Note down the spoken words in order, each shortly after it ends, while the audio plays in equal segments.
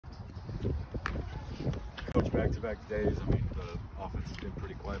Coach, back-to-back days, I mean, the offense has been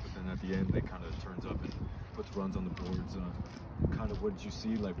pretty quiet, but then at the end, they kind of turns up and puts runs on the boards. Kind of what did you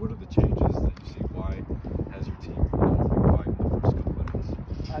see? Like, what are the changes that you see? Why has your team been quiet in the first couple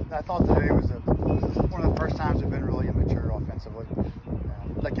minutes? I thought today was one of the first times we've been really immature offensively.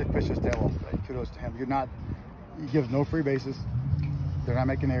 That kid pitched his tail off today. Kudos to him. He gives no free bases. They're not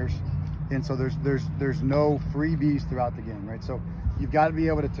making errors. And so there's no freebies throughout the game, right? So you've got to be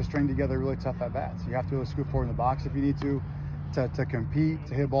able to string together really tough at-bats. You have to be able to scoot forward in the box if you need to compete,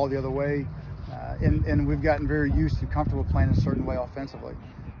 to hit the ball the other way. And we've gotten very used to comfortable playing a certain way offensively.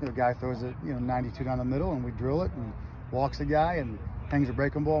 A guy throws it, 92 down the middle, and we drill it, and walks a guy, and hangs a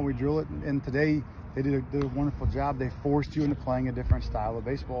breaking ball, and we drill it. And today they did a wonderful job. They forced you into playing a different style of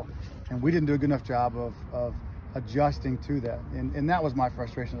baseball, and we didn't do a good enough job of adjusting to that. And that was my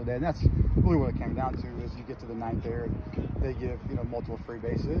frustration today. And that's really what it came down to, is you get to the ninth there and they give, multiple free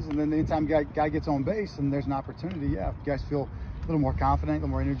bases. And then anytime guy gets on base and there's an opportunity, yeah, guys feel a little more confident, a little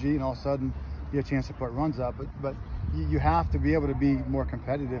more energy, and all of a sudden you get a chance to put runs up. But you have to be able to be more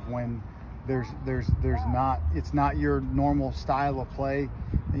competitive when it's not your normal style of play.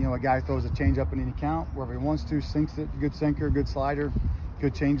 A guy throws a changeup in any count wherever he wants to, sinks it, good sinker, good slider,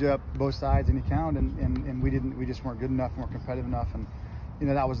 good changeup, both sides, any count, and we just weren't good enough, weren't competitive enough, and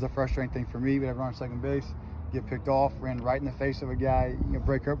that was the frustrating thing for me. We had a runner on second base, get picked off, ran right in the face of a guy,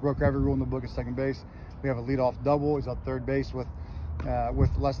 broke every rule in the book at second base. We have a leadoff double. He's on third base with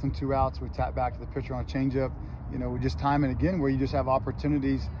less than 2 outs. We tap back to the pitcher on a changeup. We just time it again where you just have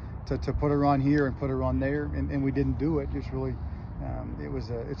opportunities to put a run here and put a run there, and we didn't do it. Just really,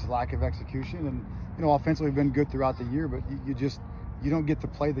 it's a lack of execution. And offensively we've been good throughout the year, but you don't get to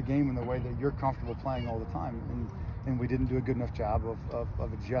play the game in the way that you're comfortable playing all the time, and we didn't do a good enough job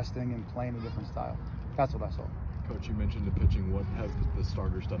of adjusting and playing a different style. That's what I saw. Coach, you mentioned the pitching. What have the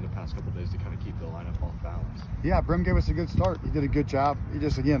starters done the past couple of days to kind of keep the lineup off balance? Yeah, Brim gave us a good start. He did a good job. He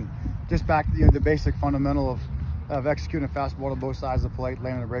just back to the basic fundamental of executing a fastball to both sides of the plate,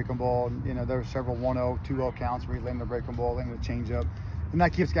 landing a breaking ball. There were several 1-0, 2-0 counts where he landed a breaking ball, landed a changeup, and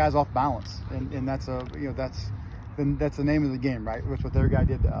that keeps guys off balance. And that's that's the name of the game, right? Which what their guy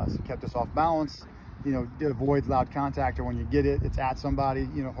did to us. It kept us off balance. It avoids loud contact, or when you get it, it's at somebody.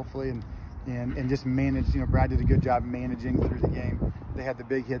 Hopefully, and just manage. Brad did a good job managing through the game. They had the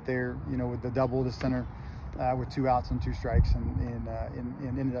big hit there, with the double to center, with 2 outs and 2 strikes, and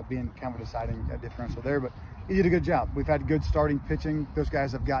ended up being kind of a deciding differential there. But he did a good job. We've had good starting pitching. Those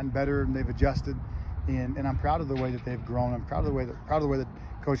guys have gotten better and they've adjusted, and I'm proud of the way that they've grown. I'm proud of the way that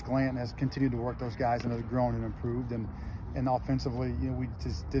Coach Glant has continued to work those guys and has grown and improved. And offensively, we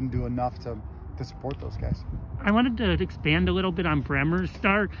just didn't do enough to support those guys. I wanted to expand a little bit on Bremer's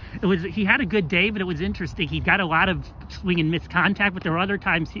start. He had a good day, but it was interesting. He got a lot of swing and miss contact, but there were other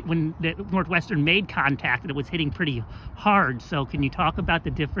times when the Northwestern made contact and it was hitting pretty hard. So can you talk about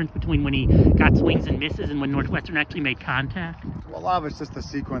the difference between when he got swings and misses and when Northwestern actually made contact? Well, a lot of it's just the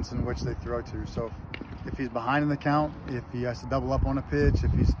sequence in which they throw to. So if he's behind in the count, if he has to double up on a pitch,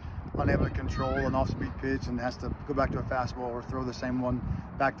 if he's unable to control an off-speed pitch and has to go back to a fastball or throw the same one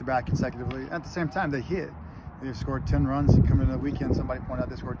back-to-back consecutively. At the same time, they hit. They've scored 10 runs. Coming into the weekend, somebody pointed out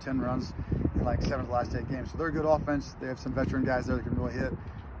they scored 10 runs in like 7 of the last 8 games. So they're a good offense. They have some veteran guys there that can really hit.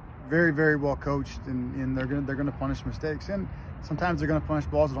 Very, very well coached, and they're gonna punish mistakes. And sometimes they're gonna punish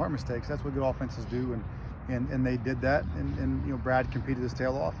balls that aren't mistakes. That's what good offenses do, and they did that. And Brad competed his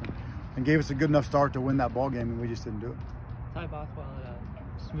tail off and gave us a good enough start to win that ball game, and we just didn't do it. Ty Bothwell had a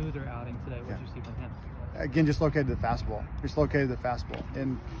smoother outing today. What did you see from him? Again, just located the fastball.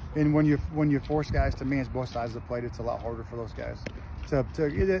 And when you force guys to manage both sides of the plate, it's a lot harder for those guys.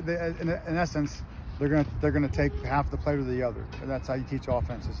 In essence, they're gonna take half the plate or the other, and that's how you teach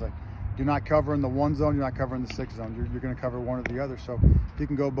offense. It's like you're not covering the 1 zone, you're not covering the 6 zone. You're going to cover one or the other. So if you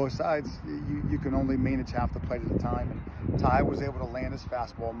can go both sides, you can only manage half the plate at a time. And Ty was able to land his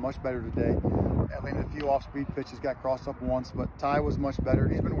fastball much better today. Landed a few off-speed pitches, got crossed up once, but Ty was much better.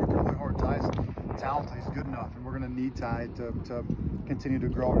 He's been working really hard. Ty's talented. He's good enough, and we're going to need Ty to continue to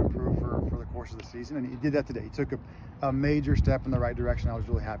grow and improve for the course of the season. And he did that today. He took a major step in the right direction. I was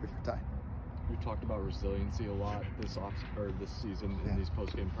really happy for Ty. We've talked about resiliency a lot this season in these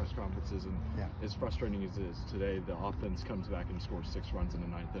post-game press conferences, and as frustrating as it is today, the offense comes back and scores 6 runs in the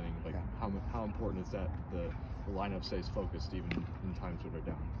 9th inning. Like, how important is that the lineup stays focused even in times when they're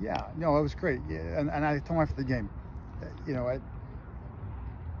down? Yeah, no, it was great. Yeah, and I told him after the game,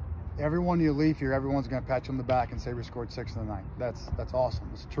 everyone you leave here, everyone's going to pat you on the back and say we scored 6 in the 9th. That's awesome.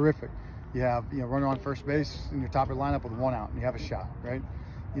 It's terrific. You have runner on first base in your top of the lineup with 1 out, and you have a shot, right?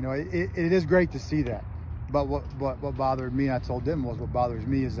 It is great to see that, but what bothered me, and I told them, was what bothers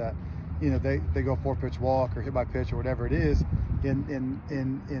me is that they go 4-pitch walk or hit by pitch or whatever it is, and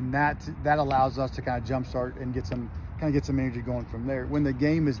that allows us to kind of jumpstart and get some energy going from there. When the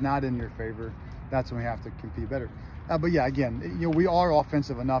game is not in your favor, that's when we have to compete better. But yeah, again, we are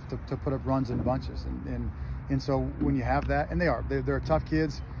offensive enough to put up runs in bunches, and so when you have that, and they're tough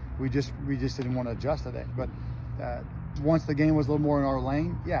kids. We just didn't want to adjust today. But once the game was a little more in our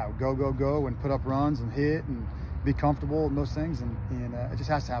lane, yeah, go and put up runs and hit and be comfortable and those things, and it just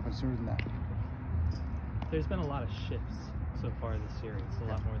has to happen sooner than that. There's been a lot of shifts so far this series, a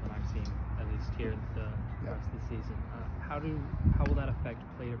lot more than I've seen, at least here in the rest of the season. How will that affect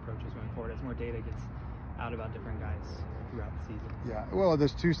plate approaches going forward as more data gets out about different guys throughout the season? Yeah, well,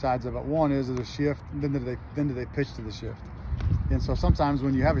 there's two sides of it. One is there's a shift, and then do they pitch to the shift? And so sometimes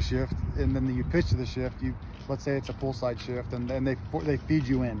when you have a shift and then you pitch to the shift, let's say it's a pull side shift, and then they feed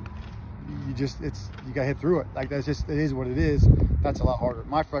you in. You got to hit through it. Like it is what it is. That's a lot harder.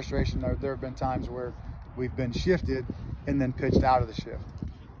 My frustration, there have been times where we've been shifted and then pitched out of the shift.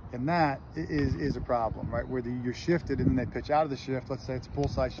 And that is a problem, right? Where you're shifted and then they pitch out of the shift. Let's say it's a pull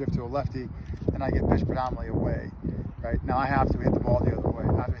side shift to a lefty, and I get pitched predominantly away, right? Now I have to hit the ball the other way.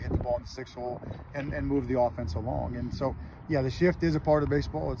 I have to hit the ball in the 6 hole and move the offense along. And so, yeah, the shift is a part of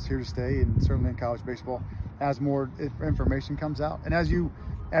baseball. It's here to stay, and certainly in college baseball, as more information comes out, and as you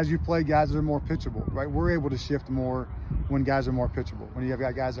play guys that are more pitchable, right? We're able to shift more when guys are more pitchable. When you have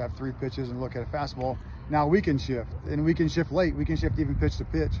got guys that have 3 pitches and look at a fastball, now we can shift, and we can shift late. We can shift even pitch to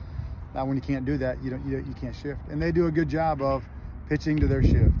pitch. Now, when you can't do that, you can't shift. And they do a good job of pitching to their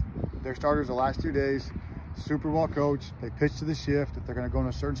shift. Their starters the last 2 days, super well coached. They pitch to the shift. If they're going to go in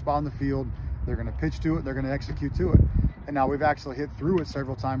a certain spot on the field, they're going to pitch to it. They're going to execute to it. And now we've actually hit through it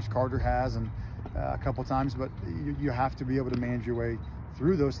several times. Carter has, and a couple times. But you have to be able to manage your way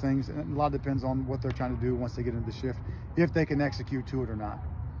through those things, and a lot depends on what they're trying to do once they get into the shift, if they can execute to it or not.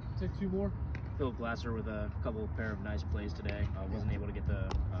 Take 2 more. Phil Glasser with a couple pair of nice plays today. Wasn't able to get the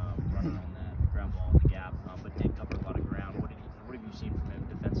runner on that ground ball in the gap, but did cover a lot of ground. What have you seen from him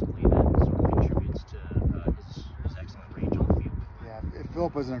defensively that sort of contributes to his excellent range on the field? Yeah,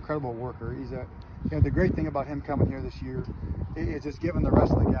 Philip is an incredible worker. He's the great thing about him coming here this year is just giving the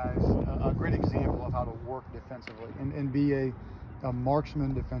rest of the guys a great example of how to work defensively and be a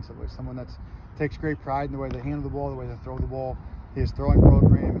marksman defensively, someone that takes great pride in the way they handle the ball, the way they throw the ball, his throwing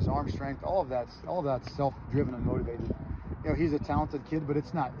program, his arm strength, all of that's self-driven and motivated. He's a talented kid, but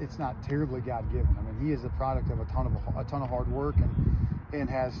it's not terribly God-given. I mean, he is a product of a ton of hard work and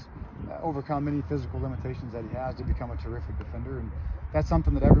has overcome many physical limitations that he has to become a terrific defender, and that's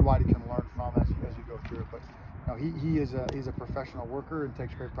something that everybody can learn from as you go through it. But he's a professional worker and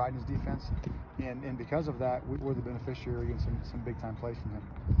takes great pride in his defense, and because of that, we're the beneficiary in some big-time plays from him.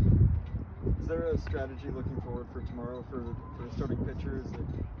 Is there a strategy looking forward for tomorrow for a starting pitcher? Is it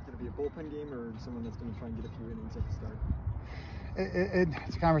going to be a bullpen game or someone that's going to try and get a few innings at the start?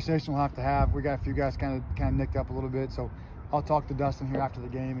 It's a conversation we'll have to have. We got a few guys kind of nicked up a little bit, so I'll talk to Dustin here after the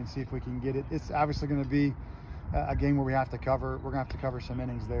game and see if we can get it. It's obviously going to be a game where we have to cover. We're going to have to cover some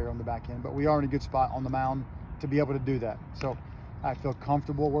innings there on the back end, but we are in a good spot on the mound to be able to do that. So I feel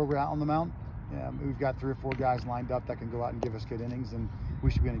comfortable where we're at on the mound. We've got 3 or 4 guys lined up that can go out and give us good innings, and we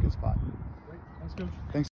should be in a good spot. Great. Thanks, Coach. Thanks.